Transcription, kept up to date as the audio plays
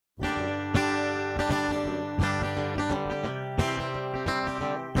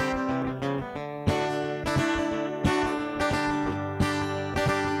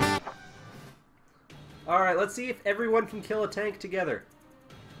Alright, let's see if everyone can kill a tank together.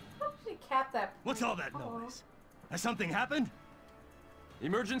 Actually cap that. What's all that noise? Has something happened?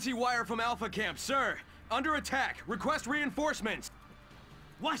 Emergency wire from Alpha Camp, sir. Under attack. Request reinforcements.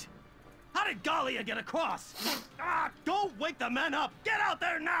 What? How did Galia get across? Don't wake the men up! Get out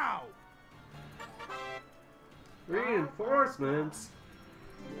there now! Reinforcements?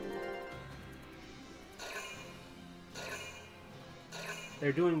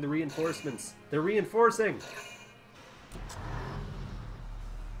 They're doing the reinforcements. They're reinforcing!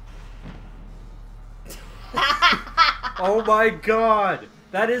 Oh my god!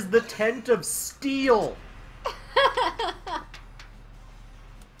 That is the tent of steel!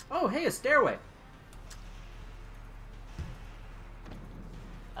 Oh, hey, a stairway.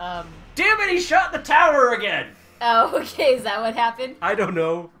 Damn it, he shot the tower again! Oh, okay, is that what happened? I don't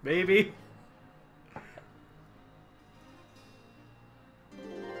know, maybe.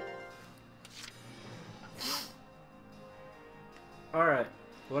 Alright,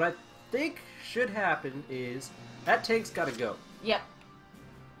 what I think should happen is that tank's gotta go. Yep.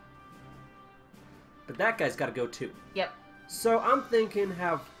 But that guy's gotta go too. Yep. So I'm thinking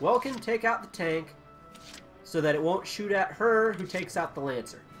have Welkin take out the tank so that it won't shoot at her who takes out the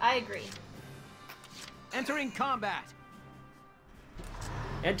Lancer. I agree. Entering combat.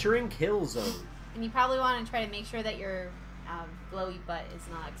 Entering kill zone. And you probably want to try to make sure that your glowy butt is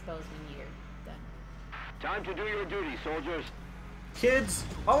not exposed when you're done. Time to do your duty, soldiers. Kids,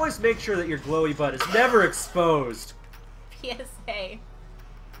 always make sure that your glowy butt is never exposed. PSA.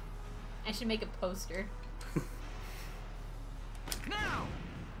 I should make a poster. Now!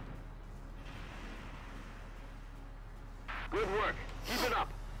 Good work. Keep it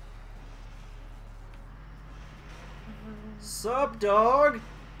up. Sup, dog?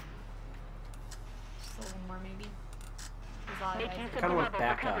 Just a little more, maybe. There's a lot of Make guys. use of Kinda the want level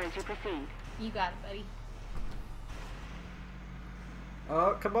back for cover up. as you proceed. You got it, buddy.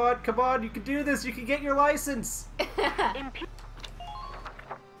 Oh, come on, you can do this, you can get your license!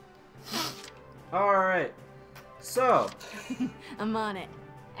 Alright. So. I'm on it.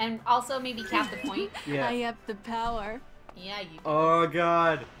 And also maybe cap the point. Yeah. I have the power. Yeah, you do. Oh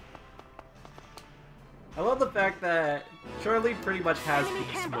god. I love the fact that Charlie pretty much has Enemy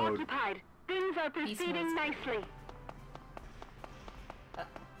beast camp mode. occupied. Things are Beast proceeding mode's- nicely.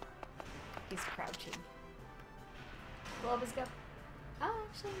 He's crouching. Well, let's go. Oh,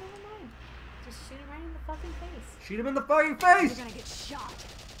 actually, never mind. Just shoot him right in the fucking face. Shoot him in the fucking You're face! gonna get shot.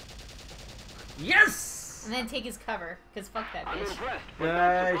 Yes! And then take his cover, because fuck that I'm bitch. impressed.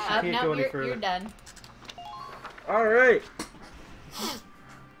 Yeah, she can't no, go any you're further. done. Alright.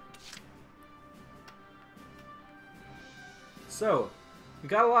 So, we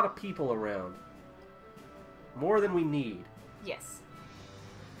got a lot of people around. More than we need. Yes.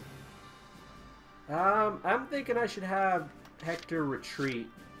 I'm thinking I should have Hector retreat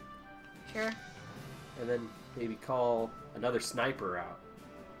Sure. and then maybe call another sniper out.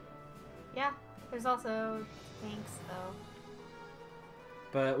 Yeah. There's also tanks, though.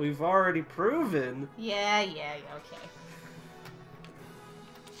 But we've already proven. Yeah, okay.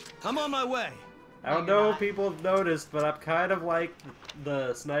 I'm on my way. I don't No, you're know not. if people have noticed, but I'm kind of like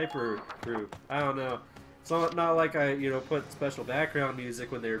the sniper group. I don't know. It's not like I, put special background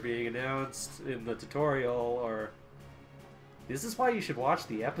music when they were being announced in the tutorial, or... This is why you should watch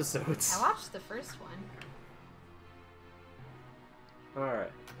the episodes. I watched the first one.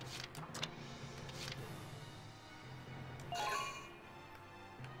 Alright.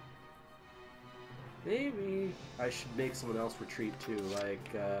 Maybe I should make someone else retreat too, like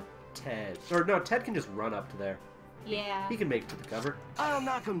Ted. Or no, Ted can just run up to there. Yeah. He can make it to the cover. I'll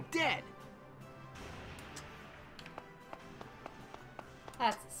knock him dead.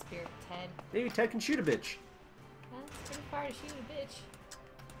 That's the spirit, Ted. Maybe Ted can shoot a bitch. That's pretty far to shoot a bitch.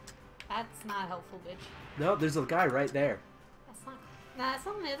 That's not helpful, bitch. No, there's a guy right there. That's not... Nah, it's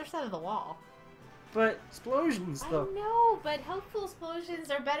on the other side of the wall. But explosions, though. I know, but helpful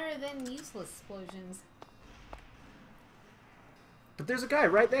explosions are better than useless explosions. But there's a guy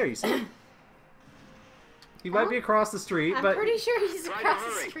right there, you see? He might be across the street, I'm but... pretty sure he's Try to across the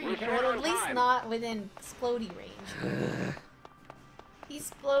hurry. street, We're or short at on least time. not within splody range. These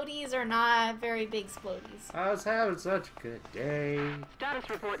splodies are not very big splodies. I was having such a good day. Status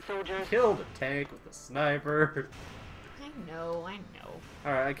report, soldiers. Killed a tank with a sniper. I know.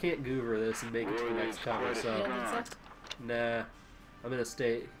 Alright, I can't goover this and make it to the next cover, You so... don't think so? Nah. I'm gonna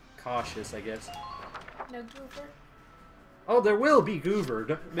stay cautious, I guess. No Goover? Oh, there will be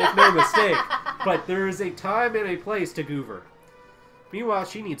goover, make no mistake. But there is a time and a place to goover. Meanwhile,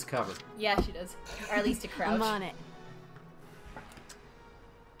 she needs cover. Yeah, she does. Or at least a crouch. I'm on it.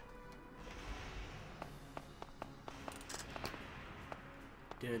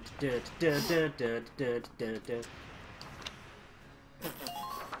 Dun, dun, dun, dun, dun, dun, dun, dun.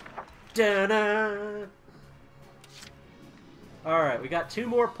 Dun-dun. Alright, we got 2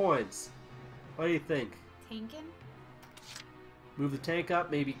 more points. What do you think? Tankin? Move the tank up,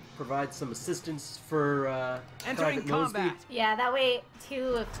 maybe provide some assistance for Entering Private Mosby. combat. Yeah, that way,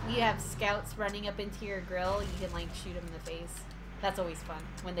 too, if you have scouts running up into your grill, you can, like, shoot them in the face. That's always fun,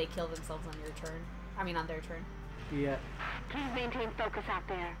 when they kill themselves on your turn. I mean, on their turn. Yeah. Please maintain focus out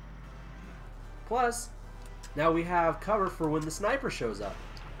there. Plus, now we have cover for when the sniper shows up.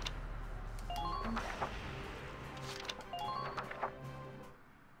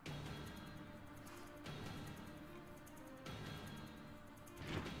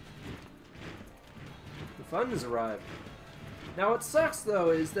 The fun has arrived. Now what sucks though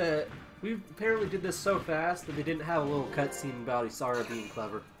is that we apparently did this so fast that they didn't have a little cutscene about Isara being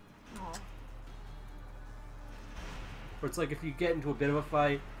clever. Aw. Where it's like if you get into a bit of a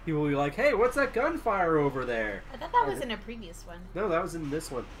fight, people will be like, hey, what's that gunfire over there? I thought that was in a previous one. No, that was in this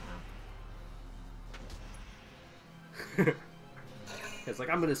one. It's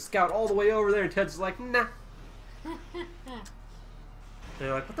like, I'm gonna scout all the way over there, and Ted's like, nah.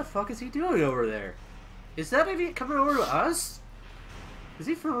 They're like, what the fuck is he doing over there? Is that idiot coming over to us? Is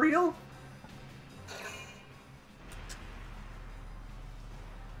he for real?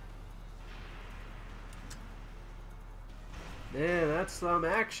 Man, that's some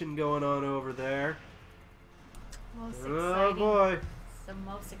action going on over there. Most Oh exciting. boy. It's the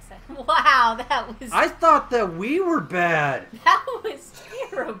most exciting. Wow, that was... I thought that we were bad. That was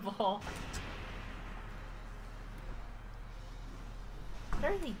terrible. What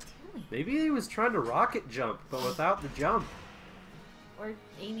are they doing? Maybe he was trying to rocket jump, but without the jump. Or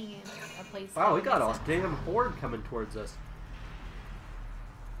aiming in a place... Wow, we that got a makes damn horde coming towards us.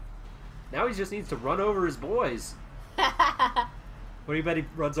 Now he just needs to run over his boys. sense. What do you bet he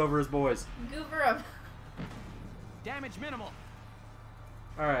runs over his boys? Goover up. Damage minimal.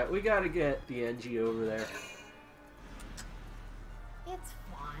 Alright, we gotta get the NG over there. It's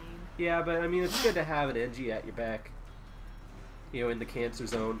fine. Yeah, but I mean, it's good to have an NG at your back. You know, in the cancer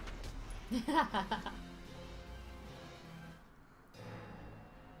zone.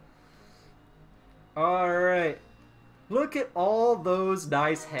 Alright. Look at all those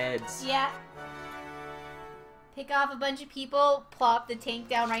nice heads. Yeah. Pick off a bunch of people, plop the tank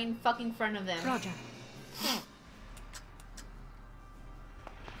down right in fucking front of them. Roger.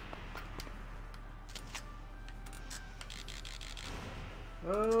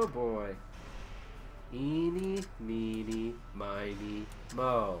 Oh boy. Eeny, meeny, miny,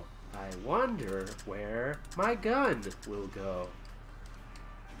 mo. I wonder where my gun will go.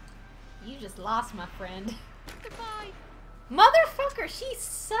 You just lost, my friend. Goodbye. Motherfucker, she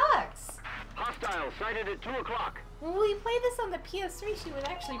sucks! Hostile sighted at 2 o'clock. When we played this on the PS3, she was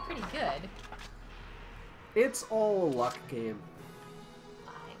actually pretty good. It's all a luck game.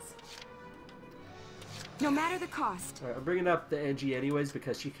 Lies. No matter the cost. Alright, I'm bringing up the NG anyways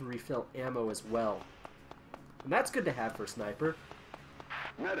because she can refill ammo as well. And that's good to have for a sniper.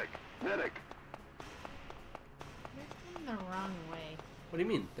 Medic, medic. You're going the wrong way. What do you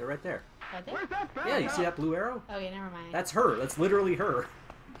mean? They're right there. Are they? Where's that bag? Yeah, you see that blue arrow? Okay, never mind. That's her. That's literally her.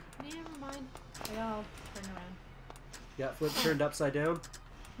 Never mind. They all turn around. You got flip turned upside down.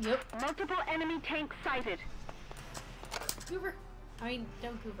 Yep. Multiple enemy tanks sighted. Goover. I mean,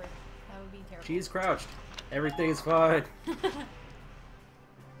 don't Goover. That would be terrible. She's crouched. Everything is fine.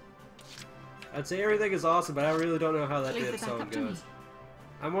 I'd say everything is awesome, but I really don't know how that Leave damn it back song up to me. goes.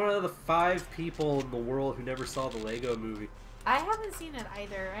 I'm one of the 5 people in the world who never saw the Lego movie. I haven't seen it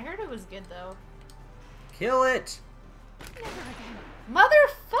either. I heard it was good though. Kill it! Never again.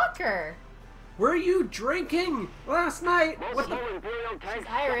 Motherfucker! Were you drinking last night? What the? Multiple Imperial She's tanks.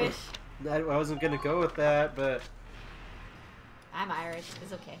 Irish. I wasn't gonna go with that, but I'm Irish.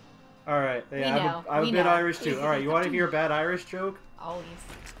 It's okay. alright. Yeah, know. I'm a We bit know. Irish too. Alright, you want to hear a bad Irish joke? Always.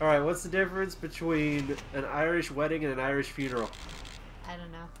 Alright, what's the difference between an Irish wedding and an Irish funeral? I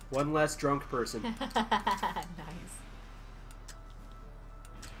don't know. One less drunk person. Nice.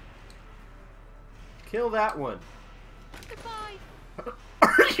 Kill that one. Goodbye.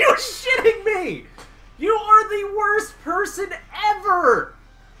 Are you shitting me? You are the worst person ever!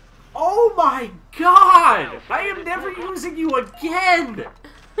 Oh my god! I am never using you again!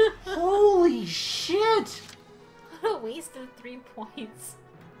 Holy shit! What a waste of 3 points.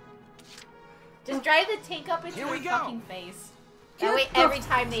 Just drive the tank up into Here her we go. fucking face. Get That way the every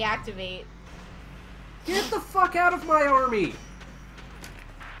time they activate. Get the fuck out of my army!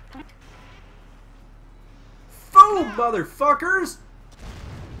 Boom, motherfuckers!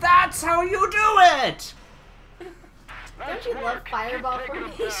 That's how you do it! Don't you love fireball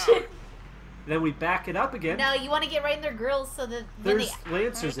formation? Then we back it up again. No, you want to get right in their grills so that when There's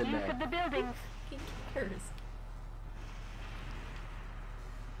lancers in Use there. of the buildings. Who cares?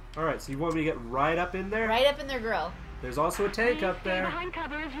 Alright, so you want me to get right up in there? Right up in their grill. There's also a tank Please up stay there. behind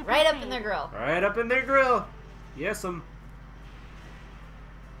cover as you Right up proceed. in their grill. Right up in their grill. Yes, Use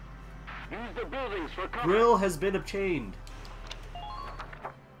the buildings for cover. grill has been obtained.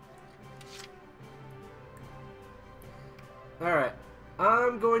 Alright.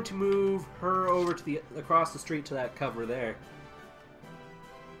 I'm going to move her over to the across the street to that cover there.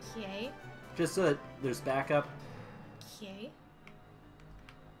 Okay. Just so that there's backup. Okay.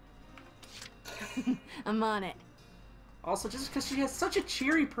 I'm on it. Also, just because she has such a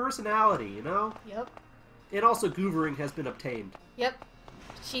cheery personality, you know? Yep. And also, goovering has been obtained. Yep.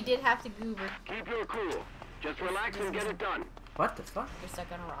 She did have to goover. Keep your cool. Just relax and get it done. What the fuck? You're stuck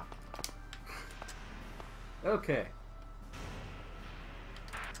on a rock. Okay.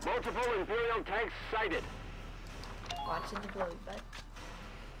 Multiple Imperial tanks sighted. Watching the glowy butt.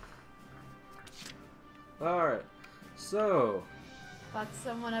 Alright. So, Fuck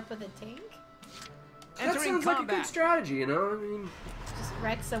someone up with a tank? that Entering sounds like a combat. good strategy, you know? I mean, Just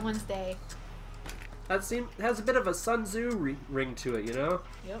wreck someone's day. that has a bit of a Sun Tzu ring to it, you know?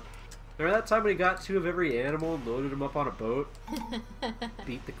 Yep. Remember that time when he got 2 of every animal and loaded them up on a boat?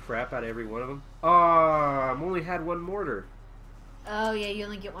 Beat the crap out of every one of them? Ah, I've only had 1 mortar. Oh yeah, you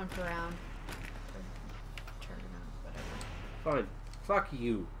only get one per round. Or turn or whatever. Fine. Fuck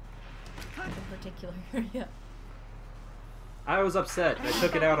you. In particular area. I was upset. I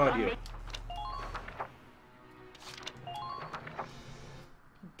took it out on you.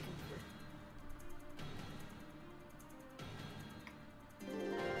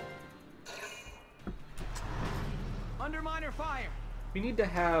 Underminer fire. We need to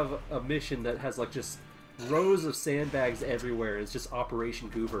have a mission that has like just rows of sandbags everywhere. It's just Operation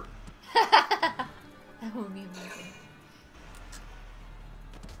Goover. That would be amazing.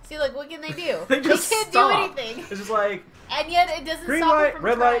 See, like, what can they do? They just can't stop. do anything. It's just like And yet it doesn't green stop light, them from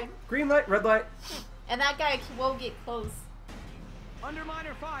red trying. light, green light, red light. And that guy won't get close.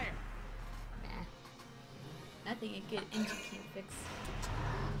 Underminer fire. Nah. Nothing a good NG can't fix.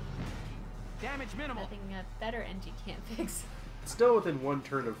 Damage minimal. Nothing a better NG can't fix. Still within 1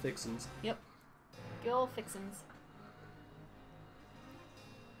 turn of fixins. Yep. Good old fixins.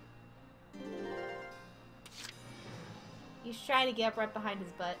 He's trying to get up right behind his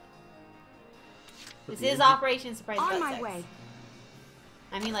butt. But This the is engine- Operation Surprise On my Buttsex. way.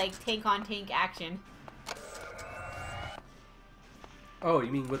 I mean, like, tank on tank action. Oh,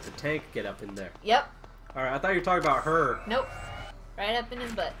 you mean with the tank get up in there? Yep. Alright, I thought you were talking about her. Nope. Right up in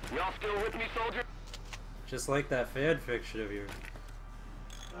his butt. Y'all still with me, soldier? Just like that fan fiction of yours.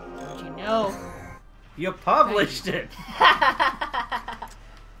 Don't you know? You published it!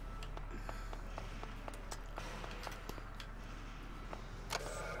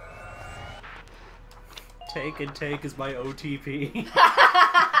 Tank and tank is my OTP.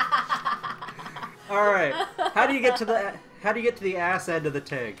 Alright. How do you get to the ass end of the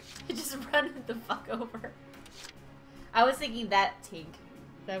tank? Just run it the fuck over. I was thinking that tank.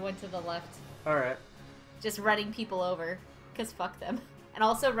 I went to the left. Alright. Just running people over. Because fuck them. And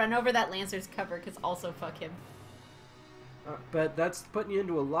also run over that Lancer's cover. Because also fuck him. But that's putting you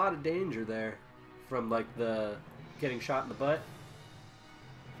into a lot of danger there. From like the getting shot in the butt.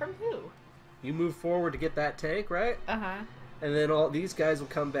 From who? You move forward to get that tank, right? Uh-huh. And then all these guys will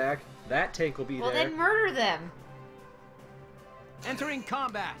come back. That tank will be Well, there. then murder them. Entering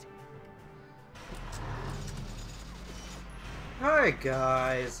combat. Hi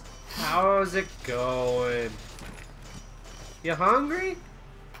guys, how's it going? You hungry?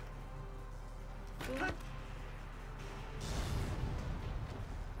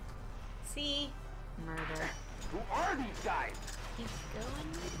 See? Murder. Who are these guys? Keep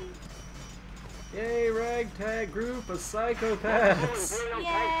going, maybe? Yay, ragtag group of Multiple psychopaths. Imperial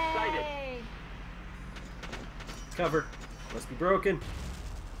tanks sighted. Yay! Cover. Must be broken.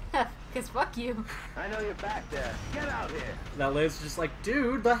 Because fuck you. I know you're back there. Get out here. That lady's just like,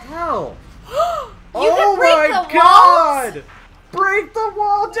 dude, the hell? You Oh can break my the god! walls? Break the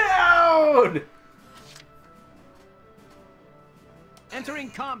wall down! Entering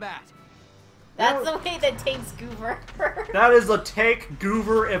combat. That's No. the way that tanks Goover. That is a tank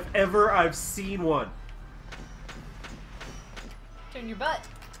goover if ever I've seen one. Turn your butt.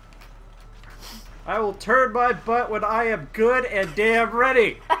 I will turn my butt when I am good and damn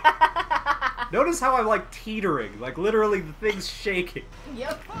ready. Notice how I'm like teetering, like literally the thing's shaking.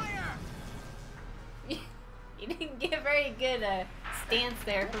 Yep. Fire. You didn't get very good stance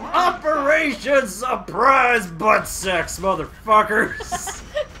there. For Operation Surprise Buttsex, motherfuckers!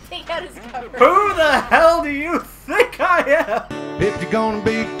 Take out his cover. Who the hell do you think I am? If you're gonna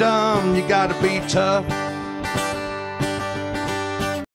be dumb, you gotta be tough.